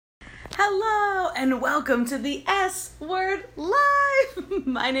Hello and welcome to the S Word Live.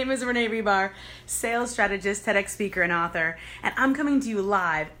 My name is Renee Rebar, sales strategist, TEDx speaker, and author, and I'm coming to you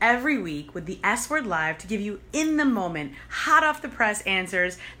live every week with the S Word Live to give you in the moment, hot off the press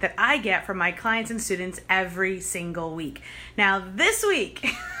answers that I get from my clients and students every single week. Now this week,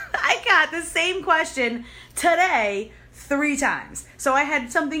 I got the same question today 3 times. So I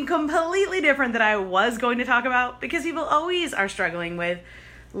had something completely different that I was going to talk about because people always are struggling with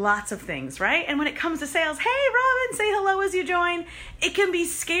lots of things, right? And when it comes to sales, hey Robin, say hello as you join. It can be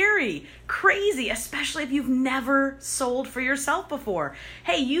scary, crazy, especially if you've never sold for yourself before.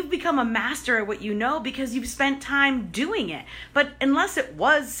 Hey, you've become a master at what you know because you've spent time doing it. But unless it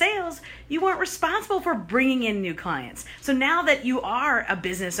was sales, you weren't responsible for bringing in new clients. So now that you are a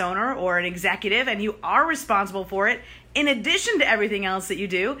business owner or an executive and you are responsible for it, in addition to everything else that you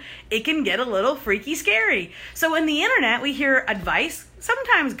do, it can get a little freaky scary. So in the internet, we hear advice,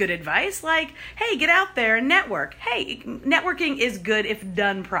 sometimes good advice, like, hey, get out there and network. Hey, networking is good if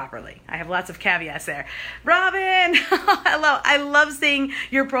done properly. I have lots of caveats there. Robin, hello. I love seeing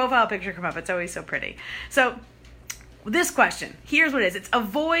your profile picture come up. It's always so pretty. So this question, here's what it is. It's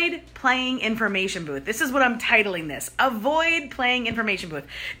avoid playing information booth. This is what I'm titling this. Avoid playing information booth.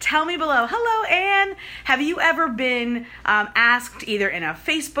 Tell me below. Hello, Anne. Have you ever been asked either in a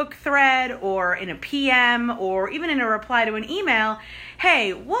Facebook thread or in a PM or even in a reply to an email,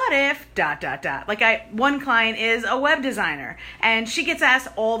 hey, what if ... One client is a web designer and she gets asked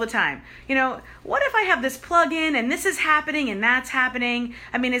all the time, what if I have this plugin and this is happening and that's happening?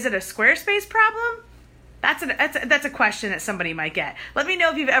 I mean, is it a Squarespace problem? That's a question that somebody might get. Let me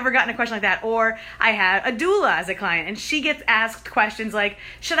know if you've ever gotten a question like that. Or I had a doula as a client, and she gets asked questions like,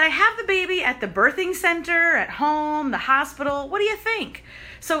 should I have the baby at the birthing center, at home, the hospital? What do you think?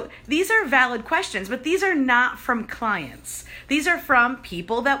 So these are valid questions, but these are not from clients. These are from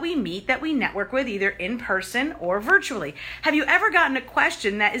people that we meet, that we network with, either in person or virtually. Have you ever gotten a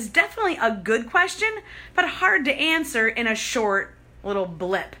question that is definitely a good question, but hard to answer in a short little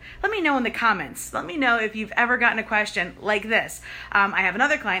blip? Let me know in the comments. Let me know if you've ever gotten a question like this. I have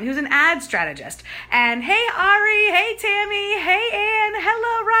another client who's an ad strategist. And hey Ari, hey Tammy, hey Ann,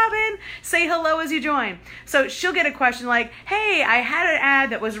 hello Robin. Say hello as you join. So she'll get a question like, hey, I had an ad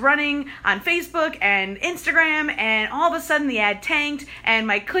that was running on Facebook and Instagram and all of a sudden the ad tanked and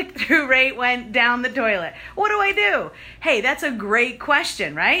my click-through rate went down the toilet. What do I do? Hey, that's a great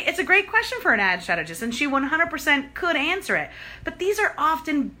question, right? It's a great question for an ad strategist and she 100% could answer it. But these are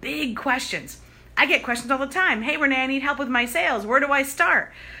often big questions. I get questions all the time. Hey, Renee, I need help with my sales. Where do I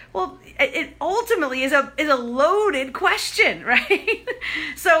start? Well, it ultimately is a loaded question, right?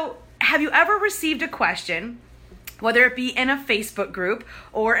 So have you ever received a question, whether it be in a Facebook group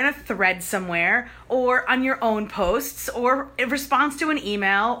or in a thread somewhere or on your own posts or in response to an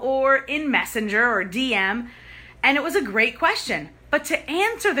email or in Messenger or DM, and it was a great question, but to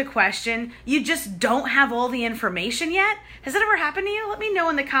answer the question, you just don't have all the information yet? Has that ever happened to you? Let me know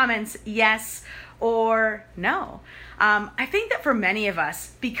in the comments, yes or no. I think that for many of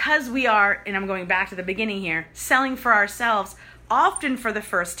us, because we are, and I'm going back to the beginning here, selling for ourselves, often for the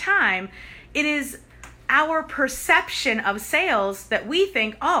first time, it is our perception of sales that we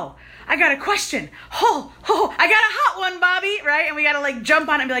think, oh, I got a question. Oh, I got a hot one, Bobby, right? And we got to jump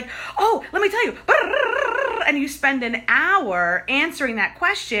on it and be like, oh, let me tell you. And you spend an hour answering that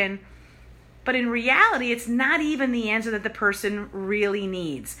question, but in reality, it's not even the answer that the person really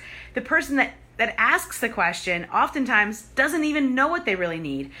needs. The person that asks the question oftentimes doesn't even know what they really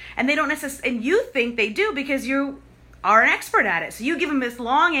need. And they don't necessarily, and you think they do because you are an expert at it. So you give them this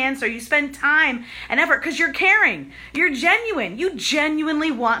long answer, you spend time and effort because you're caring, you're genuine, you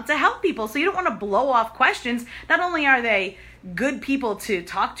genuinely want to help people. So you don't want to blow off questions. Not only are they good people to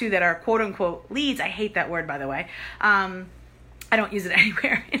talk to that are quote unquote leads, I hate that word by the way, I don't use it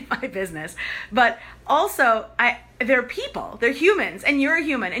anywhere in my business, but also they're people, they're humans, and you're a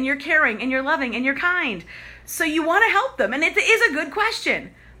human, and you're caring, and you're loving, and you're kind. So you want to help them, and it is a good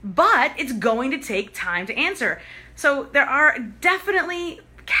question, but it's going to take time to answer. So there are definitely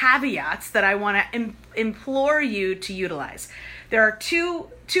caveats that I want to implore you to utilize. There are two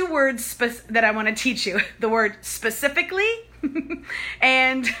words that I want to teach you. The word specifically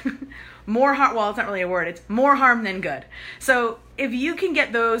and more harm. Well, it's not really a word. It's more harm than good. So if you can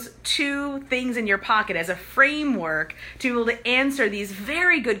get those 2 things in your pocket as a framework to be able to answer these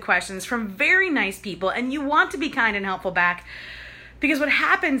very good questions from very nice people, and you want to be kind and helpful back, because what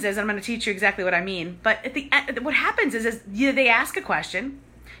happens is, and I'm going to teach you exactly what I mean, but at the end, what happens is they ask a question,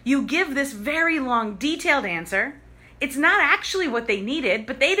 you give this very long, detailed answer. It's not actually what they needed,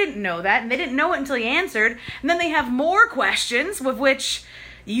 but they didn't know that, and they didn't know it until you answered, and then they have more questions with which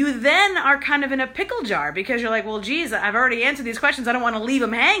you then are kind of in a pickle jar because you're like, well, geez, I've already answered these questions. I don't want to leave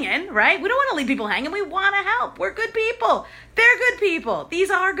them hanging, right? We don't want to leave people hanging. We want to help. We're good people. They're good people. These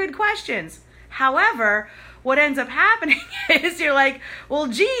are good questions. However, what ends up happening is you're like, well,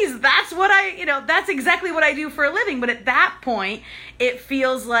 geez, that's exactly what I do for a living. But at that point, it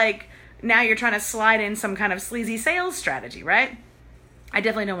feels like now you're trying to slide in some kind of sleazy sales strategy, right? I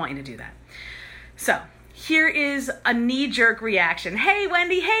definitely don't want you to do that. So here is a knee-jerk reaction. Hey,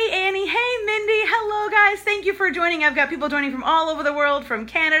 Wendy. Hey, Annie. Hey, Mindy. Hello, guys. Thank you for joining. I've got people joining from all over the world, from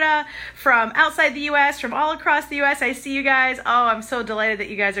Canada, from outside the U.S., from all across the U.S. I see you guys. Oh, I'm so delighted that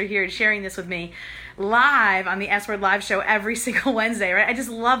you guys are here sharing this with me live on the S Word Live show every single Wednesday, right? I just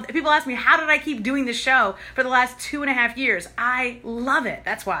love it. People ask me, how did I keep doing this show for the last 2.5 years? I love it.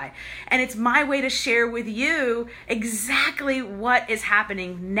 That's why. And it's my way to share with you exactly what is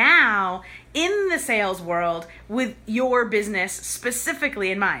happening now in the sales world with your business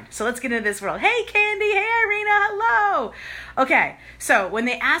specifically in mind. So let's get into this world. Hey, Candy. Hey, Irina. Hello. Okay. So when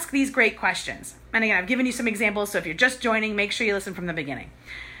they ask these great questions, and again, I've given you some examples. So if you're just joining, make sure you listen from the beginning.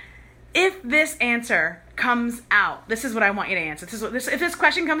 If this answer comes out, this is what I want you to answer. If this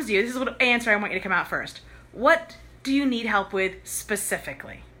question comes to you, this is what answer I want you to come out first. What do you need help with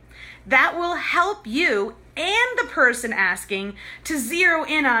specifically? That will help you and the person asking to zero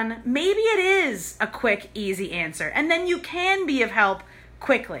in on maybe it is a quick, easy answer, and then you can be of help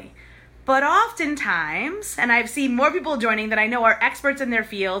quickly. But oftentimes, and I've seen more people joining that I know are experts in their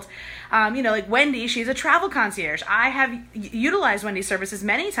field, like Wendy, she's a travel concierge. I have utilized Wendy's services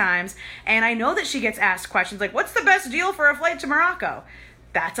many times, and I know that she gets asked questions like, what's the best deal for a flight to Morocco?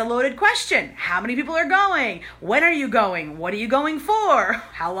 That's a loaded question. How many people are going? When are you going? What are you going for?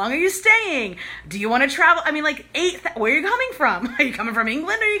 How long are you staying? Do you want to travel? Where are you coming from? Are you coming from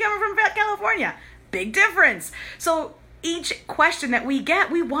England or are you coming from California? Big difference. So each question that we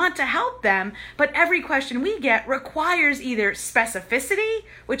get, we want to help them, but every question we get requires either specificity,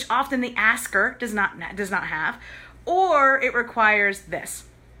 which often the asker does not have, or it requires this.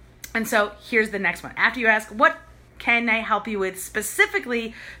 And so here's the next one. After you ask, what can I help you with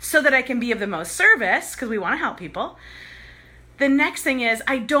specifically so that I can be of the most service, because we want to help people, the next thing is,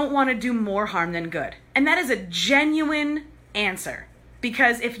 I don't want to do more harm than good. And that is a genuine answer.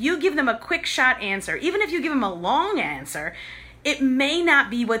 Because if you give them a quick shot answer, even if you give them a long answer, it may not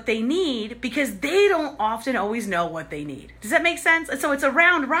be what they need because they don't often always know what they need. Does that make sense? And so it's a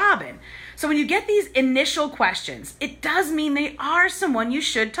round robin. So when you get these initial questions, it does mean they are someone you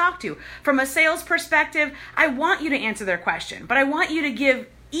should talk to. From a sales perspective, I want you to answer their question, but I want you to give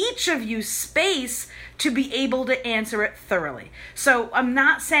each of you space to be able to answer it thoroughly. So I'm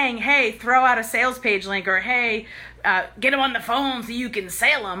not saying, hey, throw out a sales page link or, hey, get them on the phone so you can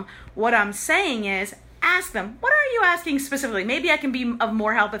sell them. What I'm saying is ask them, what are you asking specifically? Maybe I can be of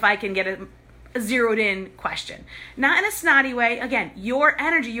more help if I can get a zeroed in question. Not in a snotty way. Again, your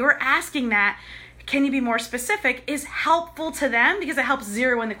energy, you're asking that, can you be more specific, is helpful to them because it helps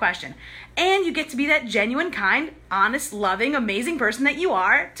zero in the question. And you get to be that genuine, kind, honest, loving, amazing person that you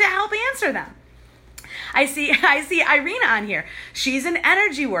are to help answer them. I see Irina on here. She's an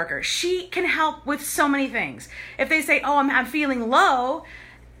energy worker. She can help with so many things. If they say, oh, I'm feeling low,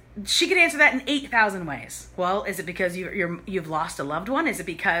 she could answer that in 8,000 ways. Well, is it because you've lost a loved one? Is it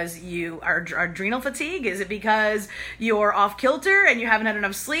because you are adrenal fatigue? Is it because you're off kilter and you haven't had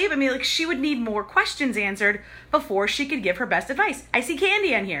enough sleep? She would need more questions answered before she could give her best advice. I see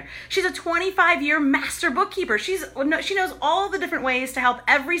Candy on here. She's a 25-year master bookkeeper. She knows all the different ways to help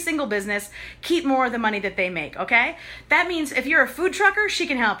every single business keep more of the money that they make, okay? That means if you're a food trucker, she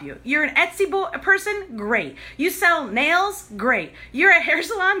can help you. You're an Etsy person? Great. You sell nails? Great. You're a hair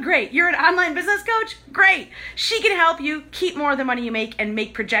salon? Great. You're an online business coach? Great. She can help you keep more of the money you make and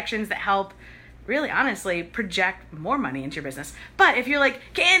make projections that help, really honestly, project more money into your business. But if you're like,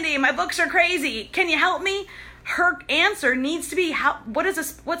 Candy, my books are crazy, can you help me? Her answer needs to be,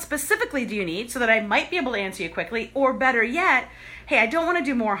 what specifically do you need so that I might be able to answer you quickly? Or better yet, hey, I don't want to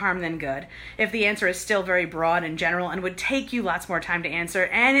do more harm than good. If the answer is still very broad and general and would take you lots more time to answer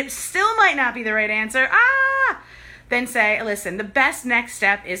and it still might not be the right answer, then say, listen, the best next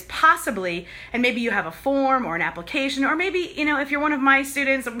step is possibly, and maybe you have a form or an application, or maybe, if you're one of my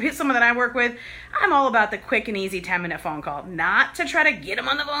students, someone that I work with, I'm all about the quick and easy 10-minute phone call. Not to try to get them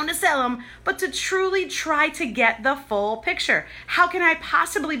on the phone to sell them, but to truly try to get the full picture. How can I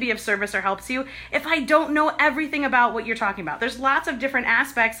possibly be of service or help you if I don't know everything about what you're talking about? There's lots of different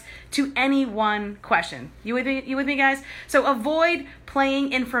aspects to any one question. You with me, guys? So avoid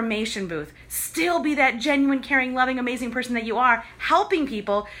playing information booth. Still be that genuine, caring, loving, amazing person that you are, helping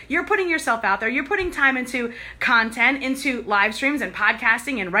people. You're putting yourself out there. You're putting time into content, into live streams and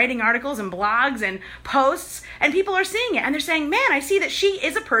podcasting and writing articles and blogs and posts, and people are seeing it and they're saying, man, I see that she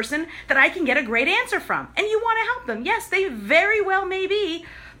is a person that I can get a great answer from. And you want to help them. Yes, they very well may be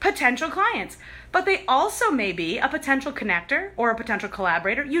potential clients, but they also may be a potential connector or a potential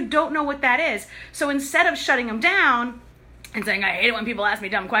collaborator. You don't know what that is. So instead of shutting them down and saying, I hate it when people ask me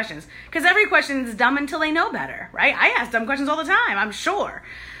dumb questions, because every question is dumb until they know better, right? I ask dumb questions all the time, I'm sure,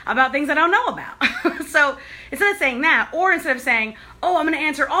 about things I don't know about. So instead of saying that, or instead of saying, oh, I'm going to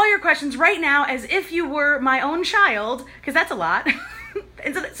answer all your questions right now as if you were my own child, because that's a lot.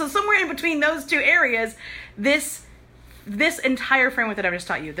 So somewhere in between those two areas, this entire framework that I've just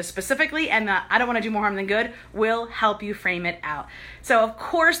taught you, the specifically and the I don't want to do more harm than good, will help you frame it out. So of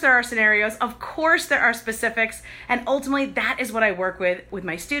course there are scenarios, of course there are specifics, and ultimately that is what I work with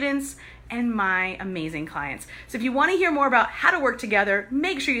my students and my amazing clients. So if you want to hear more about how to work together,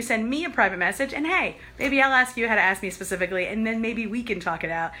 make sure you send me a private message, and hey, maybe I'll ask you how to ask me specifically, and then maybe we can talk it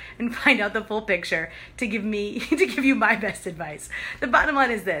out and find out the full picture to give you my best advice. The bottom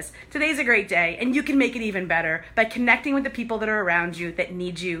line is this: today's a great day, and you can make it even better by connecting with the people that are around you that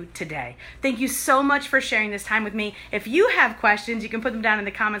need you today. Thank you so much for sharing this time with me. If you have questions, you can put them down in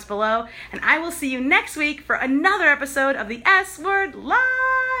the comments below, and I will see you next week for another episode of the S Word Live.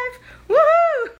 Woohoo!